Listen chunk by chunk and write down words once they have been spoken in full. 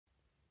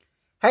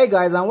Hey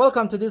guys, and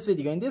welcome to this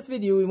video. In this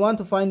video we want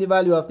to find the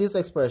value of this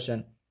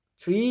expression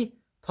 3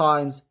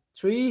 times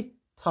 3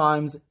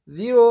 times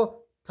 0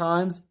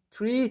 times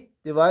 3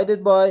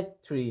 divided by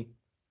 3.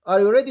 Are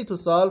you ready to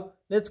solve?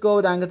 Let's go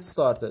and get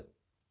started.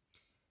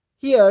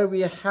 Here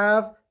we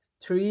have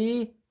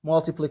 3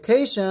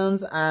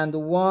 multiplications and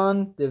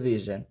 1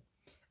 division.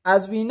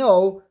 As we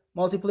know,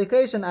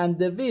 multiplication and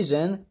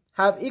division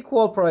have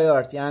equal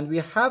priority and we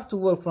have to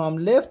work from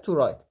left to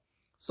right.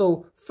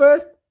 So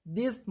first,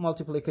 this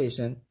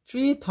multiplication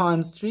 3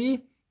 times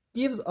 3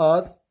 gives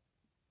us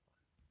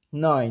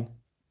 9.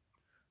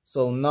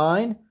 So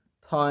 9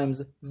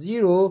 times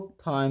 0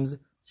 times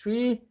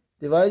 3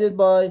 divided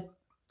by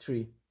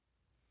 3.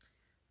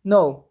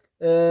 Now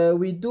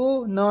we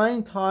do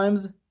 9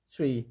 times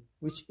 3,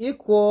 which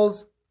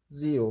equals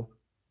 0.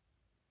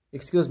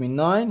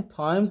 9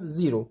 times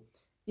 0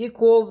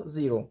 equals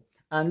 0.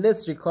 And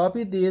let's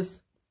recopy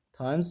this.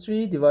 Times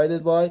 3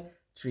 divided by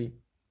 3.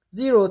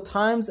 0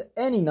 times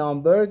any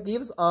number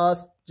gives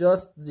us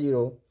just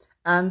 0.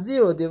 And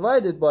 0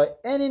 divided by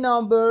any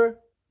number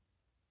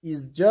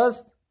is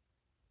just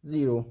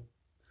 0.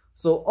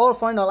 So our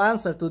final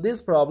answer to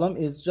this problem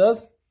is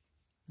just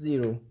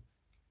 0.